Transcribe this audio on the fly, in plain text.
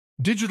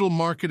Digital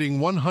Marketing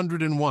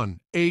 101,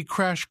 a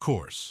crash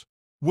course.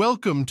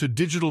 Welcome to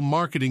Digital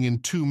Marketing in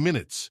 2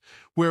 minutes,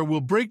 where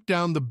we'll break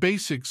down the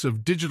basics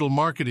of digital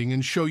marketing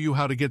and show you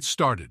how to get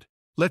started.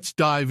 Let's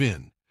dive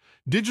in.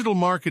 Digital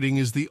marketing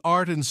is the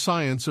art and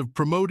science of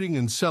promoting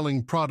and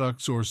selling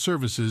products or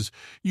services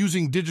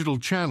using digital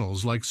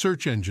channels like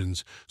search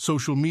engines,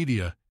 social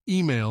media,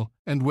 email,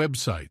 and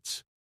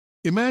websites.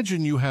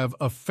 Imagine you have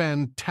a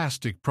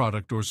fantastic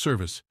product or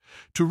service.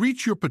 To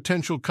reach your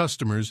potential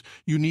customers,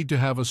 you need to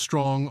have a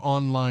strong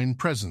online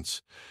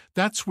presence.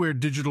 That's where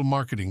digital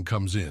marketing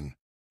comes in.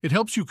 It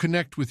helps you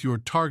connect with your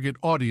target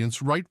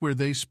audience right where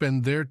they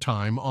spend their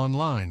time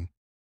online.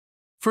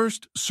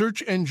 First,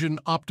 search engine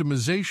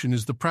optimization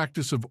is the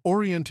practice of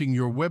orienting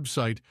your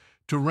website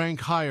to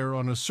rank higher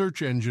on a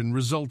search engine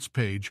results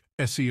page,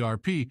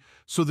 SERP,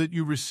 so that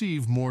you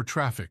receive more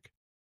traffic.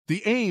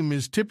 The aim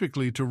is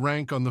typically to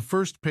rank on the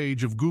first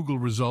page of Google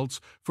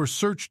results for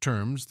search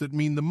terms that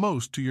mean the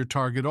most to your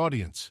target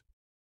audience.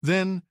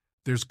 Then,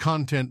 there's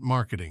content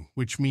marketing,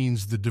 which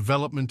means the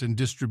development and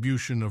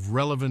distribution of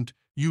relevant,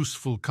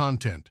 useful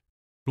content.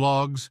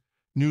 Blogs,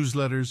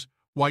 newsletters,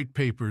 white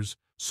papers,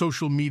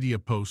 social media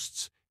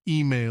posts,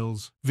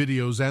 emails,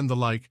 videos, and the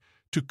like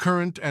to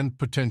current and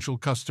potential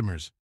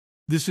customers.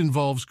 This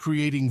involves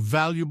creating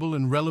valuable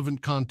and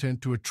relevant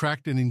content to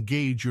attract and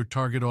engage your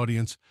target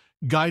audience,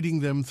 guiding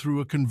them through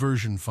a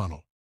conversion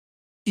funnel.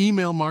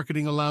 Email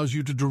marketing allows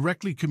you to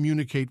directly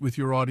communicate with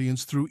your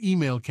audience through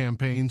email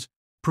campaigns,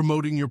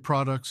 promoting your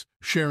products,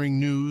 sharing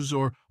news,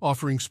 or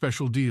offering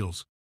special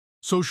deals.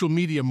 Social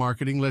media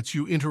marketing lets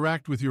you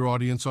interact with your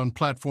audience on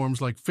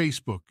platforms like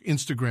Facebook,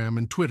 Instagram,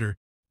 and Twitter,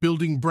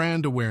 building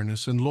brand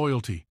awareness and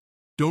loyalty.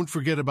 Don't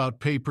forget about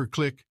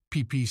pay-per-click,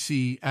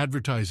 PPC,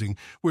 advertising,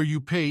 where you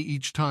pay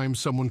each time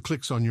someone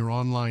clicks on your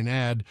online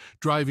ad,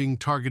 driving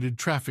targeted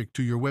traffic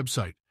to your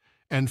website.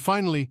 And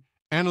finally,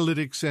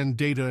 analytics and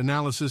data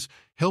analysis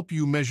help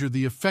you measure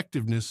the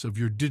effectiveness of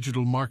your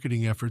digital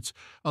marketing efforts,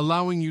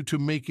 allowing you to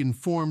make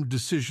informed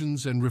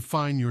decisions and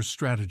refine your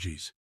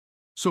strategies.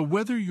 So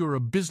whether you're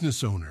a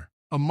business owner,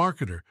 a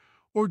marketer,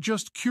 or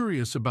just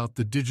curious about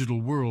the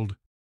digital world,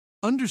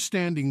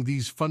 understanding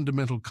these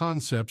fundamental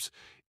concepts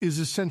is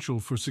essential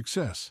for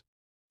success.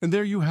 And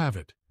there you have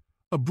it,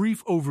 a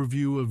brief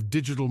overview of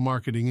digital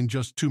marketing in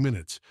just 2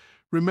 minutes.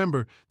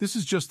 Remember, this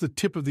is just the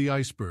tip of the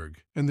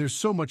iceberg, and there's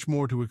so much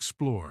more to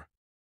explore.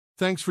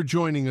 Thanks for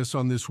joining us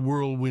on this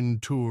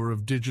whirlwind tour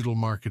of digital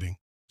marketing.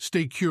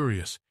 Stay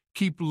curious,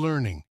 keep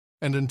learning,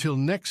 and until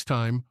next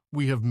time,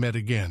 we have met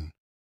again.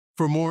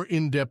 For more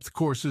in-depth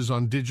courses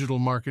on digital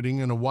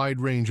marketing and a wide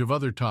range of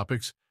other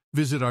topics,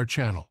 visit our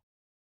channel.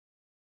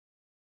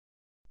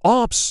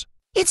 Ops!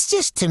 It's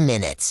just 2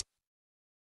 minutes.